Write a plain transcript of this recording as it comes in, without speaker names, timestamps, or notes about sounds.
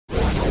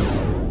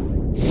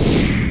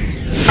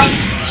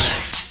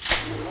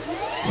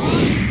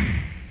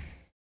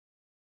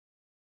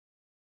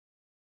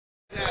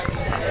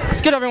What's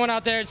good, everyone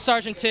out there? It's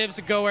Sergeant Tibs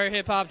at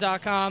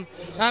GowhereHipHop.com.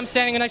 I'm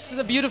standing next to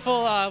the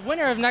beautiful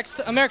winner of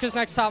America's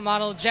Next Top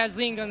Model,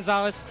 Jaslene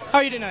Gonzalez. How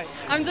are you tonight?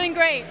 I'm doing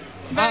great.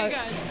 Very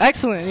good.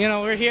 Excellent. You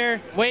know, we're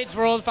here, Wade's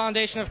World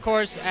Foundation, of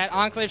course, at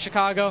Enclave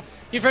Chicago.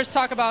 You first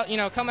talk about, you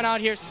know, coming out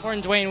here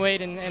supporting Dwyane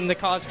Wade and the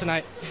cause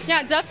tonight.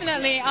 Yeah,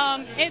 definitely.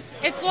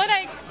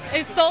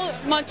 It's so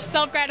much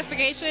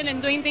self-gratification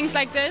in doing things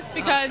like this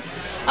because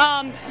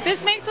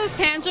this makes us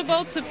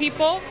tangible to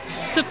people,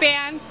 to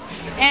fans,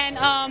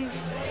 and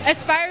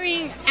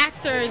aspiring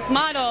actors,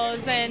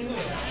 models, and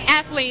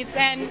athletes,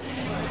 and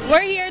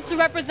we're here to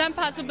represent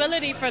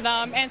possibility for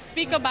them and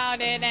speak about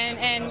it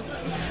and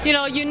you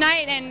know,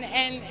 unite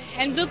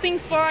and do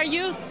things for our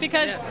youth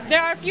because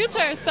they're our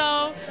future.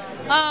 So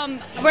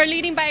we're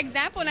leading by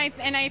example,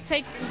 and I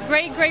take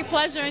great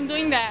pleasure in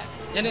doing that.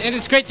 And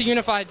it's great to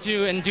unify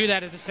too and do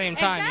that at the same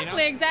time. Exactly, you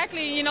know?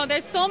 exactly. You know,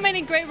 there's so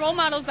many great role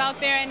models out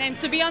there, and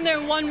to be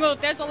under one roof,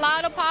 there's a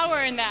lot of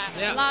power in that.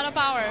 Yeah. A lot of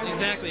power.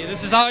 Exactly.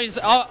 This is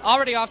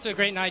already off to a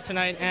great night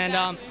tonight,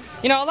 and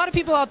you know, a lot of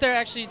people out there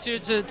actually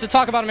to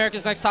talk about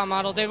America's Next Top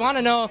Model. They want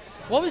to know,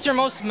 what was your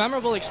most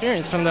memorable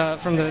experience from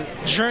the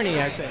journey,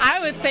 I say? I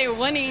would say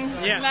winning.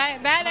 Yeah.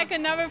 That I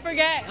can never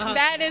forget.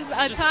 That is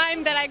a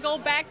time that I go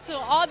back to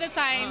all the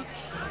time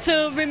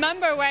to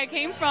remember where I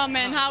came from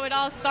and how it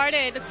all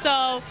started.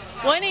 So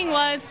winning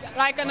was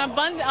like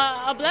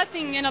a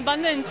blessing in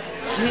abundance,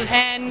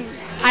 and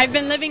I've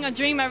been living a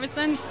dream ever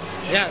since.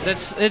 Yeah,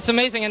 it's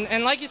amazing,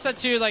 and like you said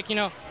too, like, you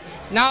know,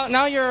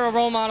 now you're a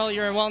role model,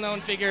 you're a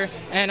well-known figure,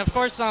 and of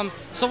course,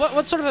 so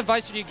what sort of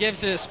advice would you give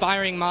to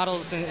aspiring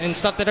models and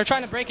stuff that are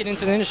trying to break it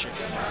into the industry?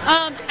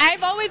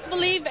 I've always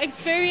believed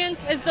experience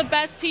is the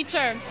best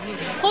teacher.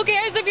 Who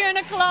cares if you're in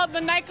a club,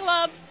 a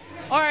nightclub,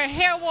 or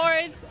hair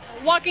wars,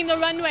 walking the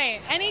runway?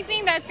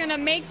 Anything that's going to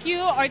make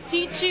you or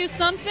teach you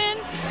something,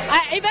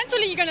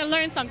 eventually you're going to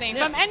learn something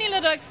from any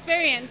little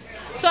experience.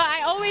 So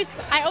I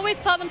always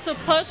tell them to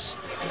push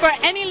for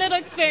any little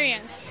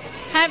experience.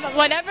 Have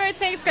whatever it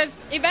takes,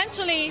 because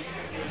eventually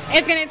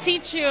it's going to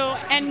teach you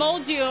and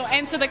mold you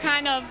into the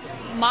kind of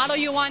model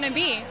you want to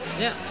be.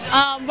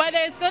 Yeah. Whether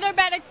it's good or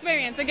bad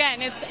experience,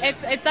 again,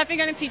 it's definitely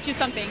going to teach you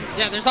something.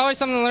 Yeah, there's always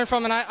something to learn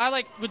from, and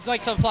I would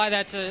like to apply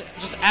that to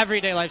just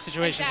everyday life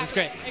situations.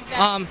 Exactly. It's great.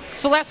 Exactly.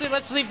 So lastly,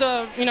 let's leave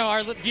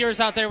our viewers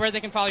out there where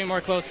they can follow you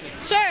more closely.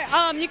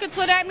 Sure. You can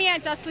Twitter at me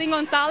at Jaslene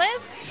Gonzalez.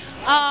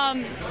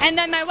 And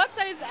then my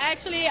website is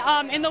actually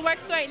in the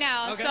works right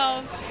now. Okay.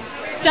 So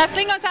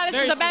Jaslene Gonzalez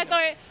Very is the best.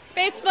 Or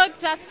Facebook,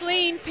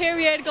 Jaslene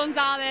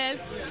 _Gonzalez.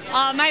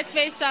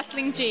 MySpace,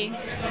 Jaslene G.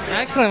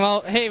 Excellent.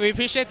 Well, hey, we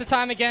appreciate the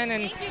time again,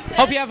 and Thank you, Tim.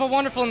 hope you have a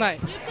wonderful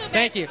night. You too, babe.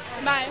 Thank you.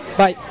 Bye.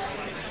 Bye.